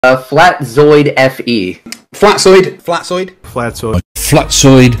Flatzoid FE. Flatzoid.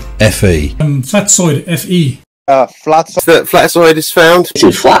 Flatzoid FE. Flatzoid FE. Flatzoid is found.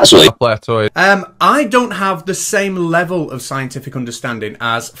 Flatzoid. I don't have the same level of scientific understanding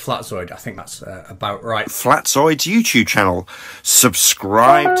as Flatzoid. I think that's about right. Flatzoid's YouTube channel.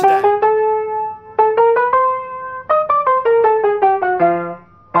 Subscribe today.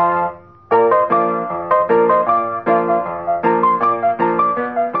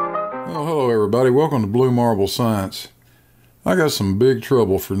 Oh, hello everybody. Welcome to Blue Marble Science. I got some big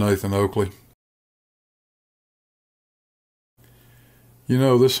trouble for Nathan Oakley. You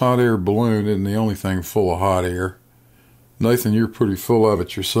know, this hot air balloon isn't the only thing full of hot air. Nathan, you're pretty full of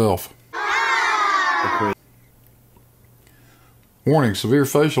it yourself. Warning, severe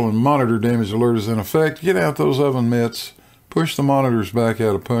facial and monitor damage alert is in effect. Get out those oven mitts, push the monitors back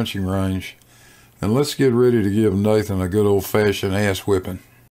out of punching range, and let's get ready to give Nathan a good old-fashioned ass whipping.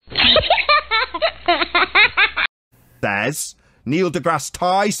 Says Neil deGrasse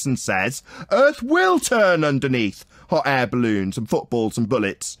Tyson says Earth will turn underneath hot air balloons and footballs and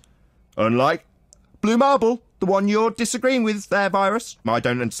bullets. Unlike Blue Marble, the one you're disagreeing with there, Virus. I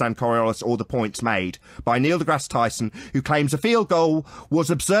don't understand Coriolis or the points made by Neil deGrasse Tyson, who claims a field goal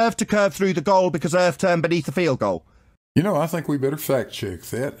was observed to curve through the goal because Earth turned beneath the field goal. You know, I think we better fact check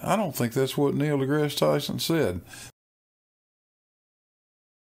that. I don't think that's what Neil deGrasse Tyson said.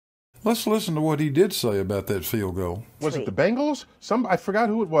 Let's listen to what he did say about that field goal. Was it the Bengals? I forgot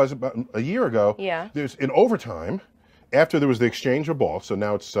who it was, about a year ago. Yeah. There's in overtime, after there was the exchange of balls, so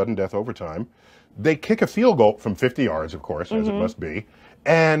now it's sudden death overtime, they kick a field goal from 50 yards, of course, as it must be,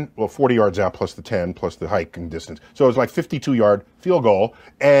 and, well, 40 yards out plus the 10, plus the hiking distance. So it was like 52-yard field goal,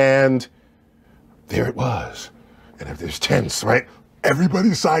 and there it was. And if there's tense, right,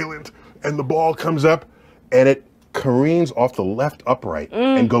 everybody's silent, and the ball comes up, and it careens off the left upright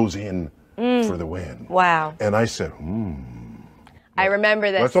and goes in for the win. Wow. And I said, I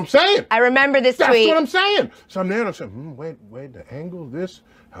remember this. That's what I'm saying. I remember this tweet. That's what I'm saying. So I'm there and I said, wait, the angle of this,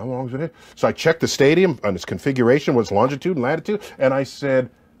 how long is it? So I checked the stadium on its configuration, what's longitude and latitude, and I said,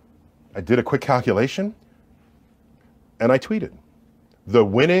 I did a quick calculation, and I tweeted, the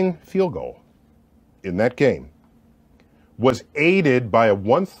winning field goal in that game was aided by a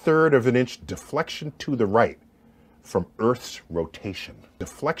 1/3 of an inch deflection to the right from Earth's rotation.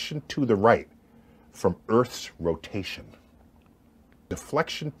 Deflection to the right from Earth's rotation.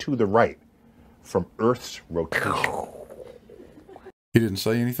 Deflection to the right from Earth's rotation. He didn't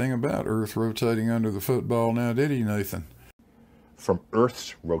say anything about Earth rotating under the football now, did he, Nathan? From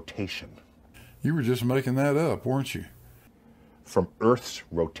Earth's rotation. You were just making that up, weren't you? From Earth's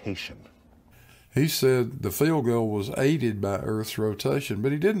rotation. He said the field goal was aided by Earth's rotation,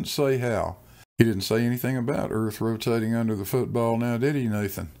 but he didn't say how. He didn't say anything about Earth rotating under the football now, did he,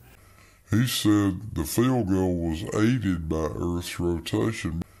 Nathan? He said the field goal was aided by Earth's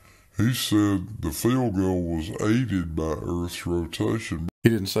rotation. He said the field goal was aided by Earth's rotation. He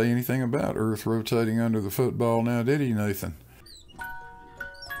didn't say anything about Earth rotating under the football now, did he, Nathan?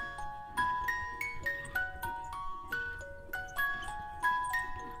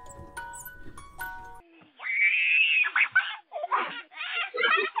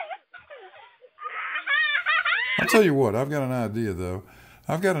 I'll tell you what, I've got an idea, though.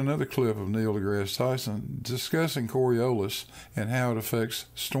 I've got another clip of Neil deGrasse Tyson discussing Coriolis and how it affects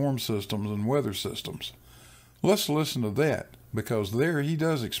storm systems and weather systems. Let's listen to that, because there he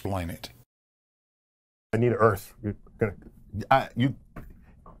does explain it. I need Earth. The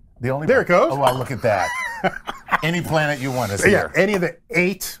only There it goes. Oh, well, look at that. Any planet you want is here. Yeah, any of the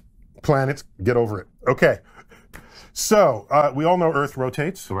 8 planets, get over it. Okay. So, we all know Earth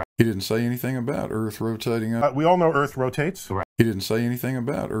rotates. Right. He didn't say anything about Earth rotating. We all know Earth rotates. Right. He didn't say anything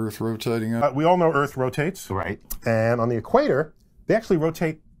about Earth rotating. We all know Earth rotates. Right. And on the equator, they actually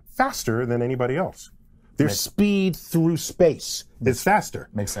rotate faster than anybody else. Their speed through space is faster.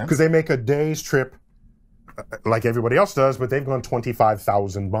 Makes sense. Because they make a day's trip like everybody else does, but they've gone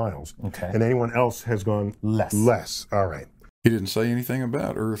 25,000 miles. Okay. And anyone else has gone less. All right. He didn't say anything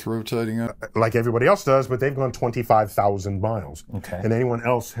about Earth rotating. Like everybody else does, but they've gone 25,000 miles. Okay. And anyone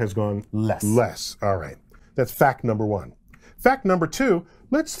else has gone less. All right. That's fact number 1. Fact number 2,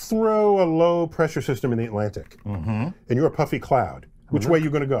 let's throw a low pressure system in the Atlantic. And you're a puffy cloud. Which way are you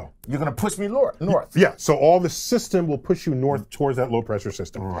going to go? You're going to push me north. Yeah, so all the system will push you north towards that low pressure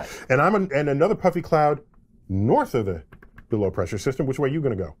system. Right. And and another puffy cloud north of the low pressure system. Which way are you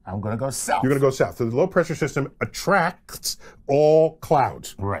going to go? I'm going to go south. You're going to go south. So the low pressure system attracts all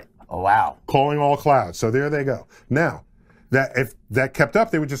clouds. Right. Oh, wow. Calling all clouds. So there they go. Now, That if that kept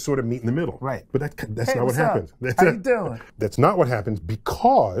up, they would just sort of meet in the middle. Right. But that's not what happens. How you doing? That's not what happens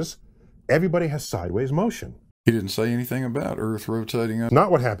because everybody has sideways motion. He didn't say anything about Earth rotating.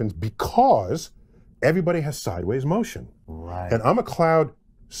 Not what happens because everybody has sideways motion. Right. And I'm a cloud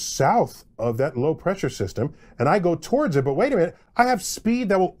south of that low pressure system, and I go towards it, but wait a minute, I have speed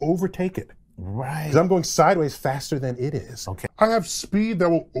that will overtake it. Right. Because I'm going sideways faster than it is. Okay. I have speed that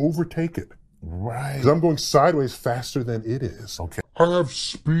will overtake it. Right. Because I'm going sideways faster than it is. Okay. I have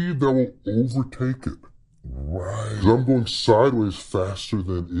speed that will overtake it. Right. Because I'm going sideways faster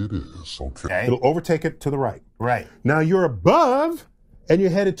than it is. Okay. It'll overtake it to the right. Right. Now you're above and you're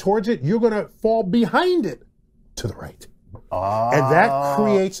headed towards it, you're going to fall behind it to the right. And that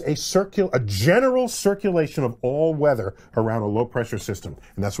creates a general circulation of all weather around a low pressure system.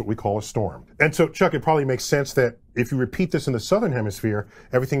 And that's what we call a storm. And so, Chuck, it probably makes sense that if you repeat this in the southern hemisphere,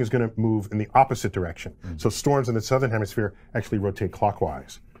 everything is going to move in the opposite direction. So storms in the southern hemisphere actually rotate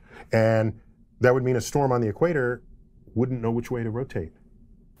clockwise. And that would mean a storm on the equator wouldn't know which way to rotate.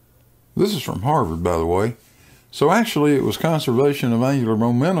 This is from Harvard, by the way. So actually, it was conservation of angular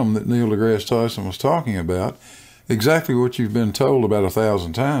momentum that Neil deGrasse Tyson was talking about. Exactly what you've been told about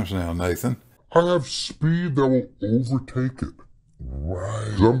 1,000 times now, Nathan. I have speed that will overtake it. Right.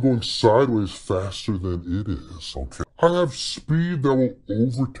 Because I'm going sideways faster than it is. Okay. I have speed that will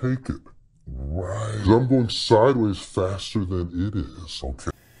overtake it. Right. Because I'm going sideways faster than it is.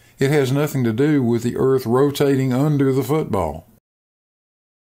 Okay. It has nothing to do with the Earth rotating under the football.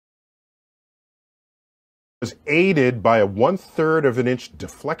 Was aided by a 1/3 of an inch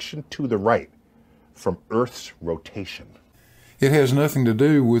deflection to the right from Earth's rotation. It has nothing to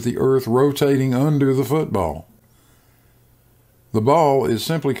do with the Earth rotating under the football. The ball is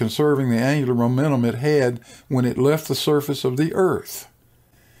simply conserving the angular momentum it had when it left the surface of the Earth.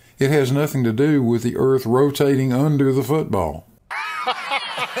 It has nothing to do with the Earth rotating under the football.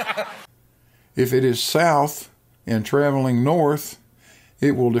 If it is south and traveling north,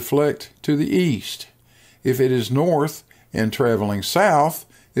 it will deflect to the east. If it is north and traveling south,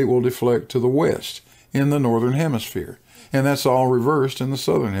 it will deflect to the west in the northern hemisphere. And that's all reversed in the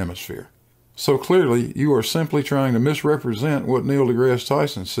southern hemisphere. So clearly, you are simply trying to misrepresent what Neil deGrasse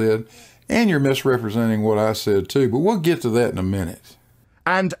Tyson said, and you're misrepresenting what I said too, but we'll get to that in a minute.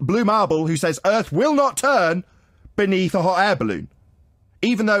 And Blue Marble, who says Earth will not turn beneath a hot air balloon.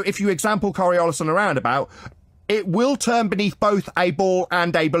 Even though if you example Coriolis on a roundabout, it will turn beneath both a ball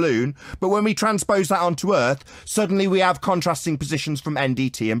and a balloon, but when we transpose that onto Earth, suddenly we have contrasting positions from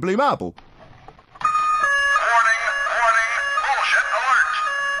NDT and Blue Marble.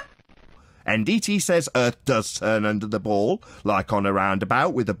 NDT says Earth does turn under the ball, like on a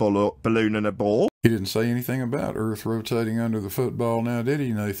roundabout with a balloon and a ball. He didn't say anything about Earth rotating under the football now, did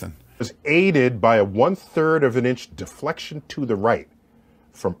he, Nathan? Was aided by a 1/3 of an inch deflection to the right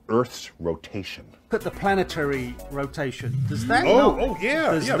from Earth's rotation. Put the planetary rotation. Does that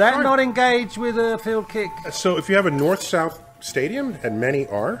Does not engage with a field kick? So if you have a north-south stadium, and many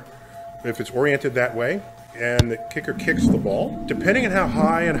are, if it's oriented that way, and the kicker kicks the ball, depending on how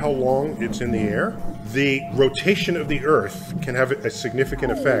high and how long it's in the air, the rotation of the Earth can have a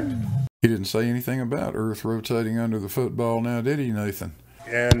significant effect. He didn't say anything about Earth rotating under the football now, did he, Nathan?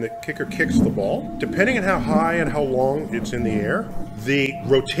 And the kicker kicks the ball, depending on how high and how long it's in the air, the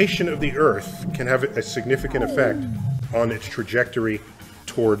rotation of the Earth can have a significant effect on its trajectory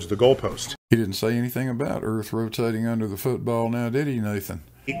towards the goalpost. He didn't say anything about Earth rotating under the football now, did he, Nathan?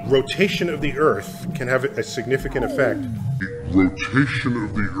 The rotation of the Earth can have a significant effect. The rotation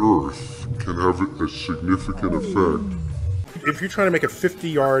of the Earth can have a significant effect. If you're trying to make a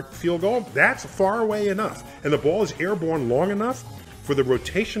 50-yard field goal, that's far away enough, and the ball is airborne long enough for the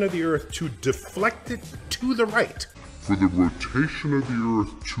rotation of the Earth to deflect it to the right. For the rotation of the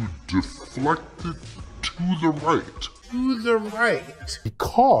Earth to deflect it to the right. To the right.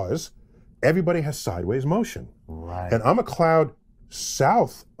 Because everybody has sideways motion. Right. And I'm a cloud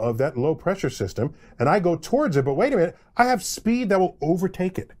south of that low pressure system, and I go towards it, but wait a minute, I have speed that will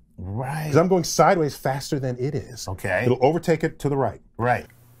overtake it. Right. Because I'm going sideways faster than it is. Okay. It'll overtake it to the right. Right.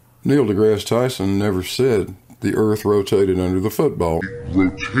 Neil deGrasse Tyson never said the Earth rotated under the football. The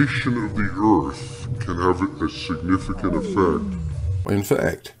rotation of the Earth can have a significant effect. In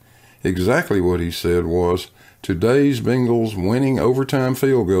fact, exactly what he said was, today's Bengals winning overtime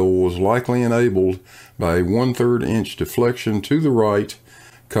field goal was likely enabled by a 1/3 inch deflection to the right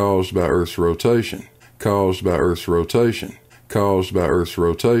caused by Earth's rotation, caused by Earth's rotation, caused by Earth's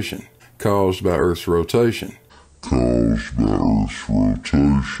rotation, caused by Earth's rotation, caused by Earth's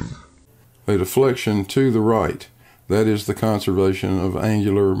rotation. A deflection to the right, that is the conservation of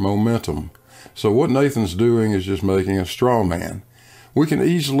angular momentum. So what Nathan's doing is just making a straw man. We can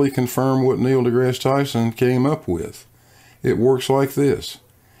easily confirm what Neil deGrasse Tyson came up with. It works like this.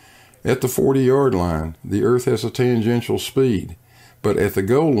 At the 40-yard line, the Earth has a tangential speed, but at the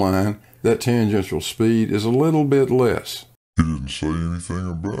goal line, that tangential speed is a little bit less. He didn't say anything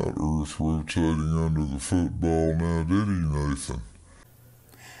about Earth rotating under the football now, did he, Nathan?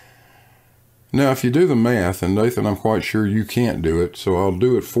 Now, if you do the math, and Nathan, I'm quite sure you can't do it, so I'll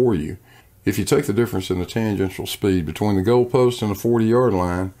do it for you. If you take the difference in the tangential speed between the goalpost and the 40-yard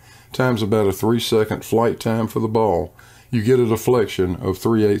line, times about a 3-second flight time for the ball, you get a deflection of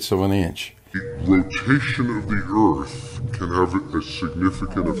 3/8 of an inch. The rotation of the Earth can have a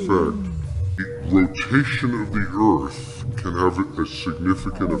significant effect. The rotation of the Earth can have a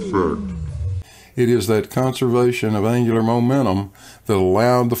significant effect. It is that conservation of angular momentum that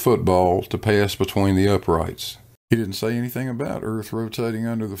allowed the football to pass between the uprights. He didn't say anything about Earth rotating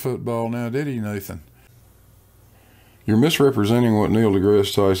under the football now, did he, Nathan? You're misrepresenting what Neil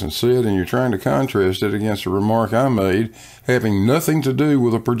deGrasse Tyson said, and you're trying to contrast it against a remark I made having nothing to do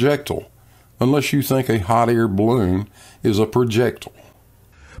with a projectile, unless you think a hot air balloon is a projectile.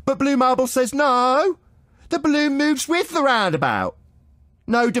 But Blue Marble says no. The balloon moves with the roundabout.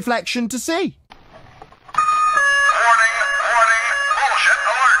 No deflection to see.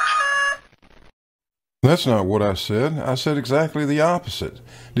 That's not what I said. I said exactly the opposite.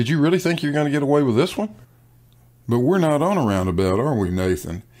 Did you really think you're going to get away with this one? But we're not on a roundabout, are we,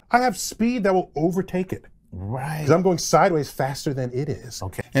 Nathan? I have speed that will overtake it. Right. Because I'm going sideways faster than it is.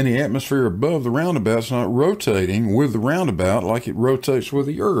 Okay. And the atmosphere above the roundabout's not rotating with the roundabout like it rotates with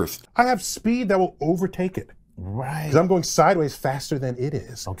the Earth. I have speed that will overtake it. Right. Because I'm going sideways faster than it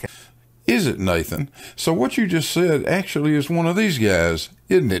is. Okay. Is it, Nathan? So what you just said actually is one of these guys,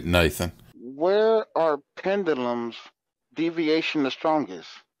 isn't it, Nathan? Where are pendulums deviation the strongest?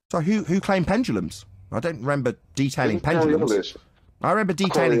 So who claimed pendulums? I don't remember detailing pendulums. Coriolis. I remember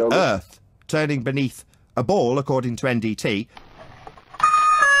detailing Coriolis. Earth turning beneath a ball, according to NDT.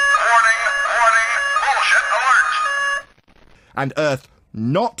 And Earth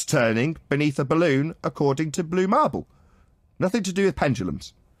not turning beneath a balloon, according to Blue Marble. Nothing to do with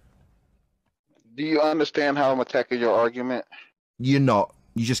pendulums. Do you understand how I'm attacking your argument? You're not.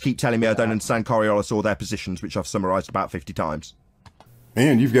 You just keep telling me I don't understand Coriolis or their positions, which I've summarised about 50 times.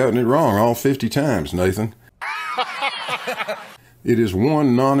 And you've gotten it wrong all 50 times, Nathan. It is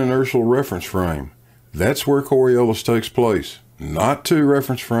one non-inertial reference frame. That's where Coriolis takes place, not 2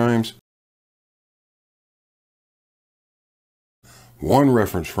 reference frames. 1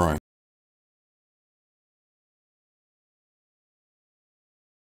 reference frame.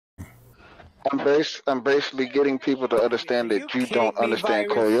 I'm basically getting people to understand that you don't understand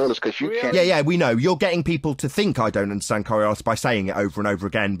Coriolis because you can't. Yeah, we know. You're getting people to think I don't understand Coriolis by saying it over and over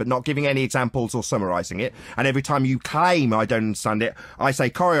again, but not giving any examples or summarising it. And every time you claim I don't understand it, I say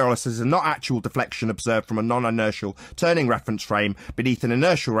Coriolis is a not actual deflection observed from a non-inertial turning reference frame beneath an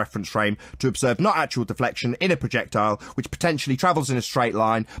inertial reference frame to observe not actual deflection in a projectile which potentially travels in a straight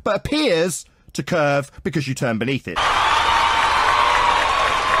line but appears to curve because you turn beneath it.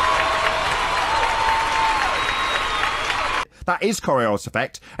 That is Coriolis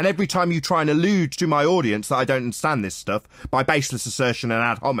effect, and every time you try and allude to my audience that I don't understand this stuff by baseless assertion and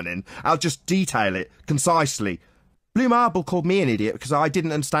ad hominem, I'll just detail it concisely. Blue Marble called me an idiot because I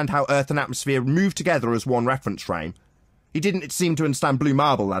didn't understand how Earth and atmosphere move together as one reference frame. He didn't seem to understand Blue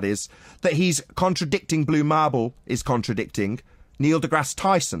Marble, that is, that he's contradicting Blue Marble is contradicting Neil deGrasse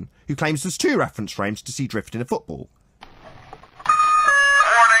Tyson, who claims there's 2 reference frames to see drift in a football.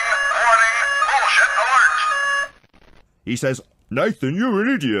 He says, Nathan, you're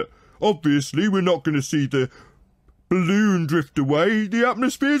an idiot. Obviously, we're not going to see the balloon drift away. The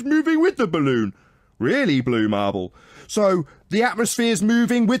atmosphere's moving with the balloon. Really, Blue Marble? So, the atmosphere's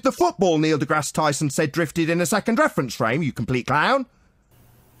moving with the football, Neil deGrasse Tyson said drifted in a 2nd reference frame, you complete clown.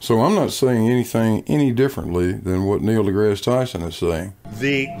 So I'm not saying anything any differently than what Neil deGrasse Tyson is saying.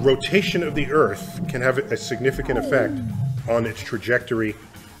 The rotation of the Earth can have a significant effect on its trajectory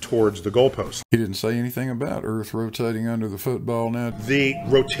towards the goalpost. He didn't say anything about Earth rotating under the football now. The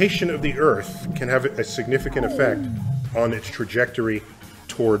rotation of the Earth can have a significant effect on its trajectory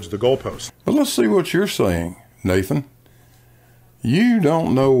towards the goalpost. But let's see what you're saying, Nathan. You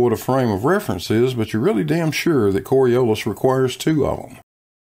don't know what a frame of reference is, but you're really damn sure that Coriolis requires 2 of them.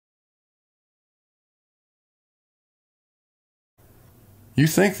 You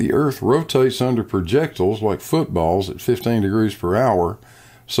think the Earth rotates under projectiles like footballs at 15 degrees per hour,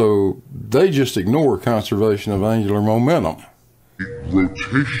 so they just ignore conservation of angular momentum. The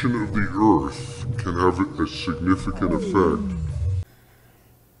rotation of the Earth can have a significant effect.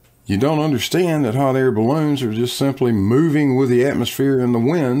 You don't understand that hot air balloons are just simply moving with the atmosphere and the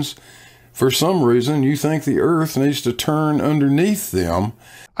winds. For some reason, you think the Earth needs to turn underneath them.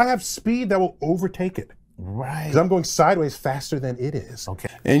 I have speed that will overtake it. Right. Because I'm going sideways faster than it is. Okay.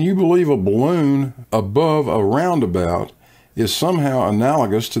 And you believe a balloon above a roundabout is somehow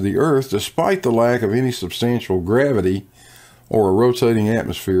analogous to the Earth despite the lack of any substantial gravity or a rotating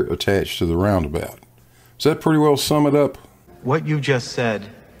atmosphere attached to the roundabout. Does that pretty well sum it up? What you just said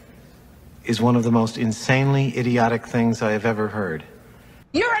is one of the most insanely idiotic things I have ever heard.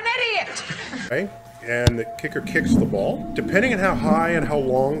 You're an idiot! Okay? And the kicker kicks the ball. Depending on how high and how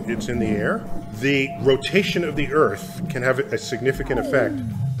long it's in the air, the rotation of the Earth can have a significant effect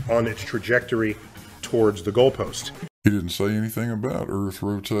on its trajectory towards the goalpost. He didn't say anything about Earth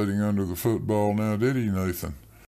rotating under the football now, did he, Nathan?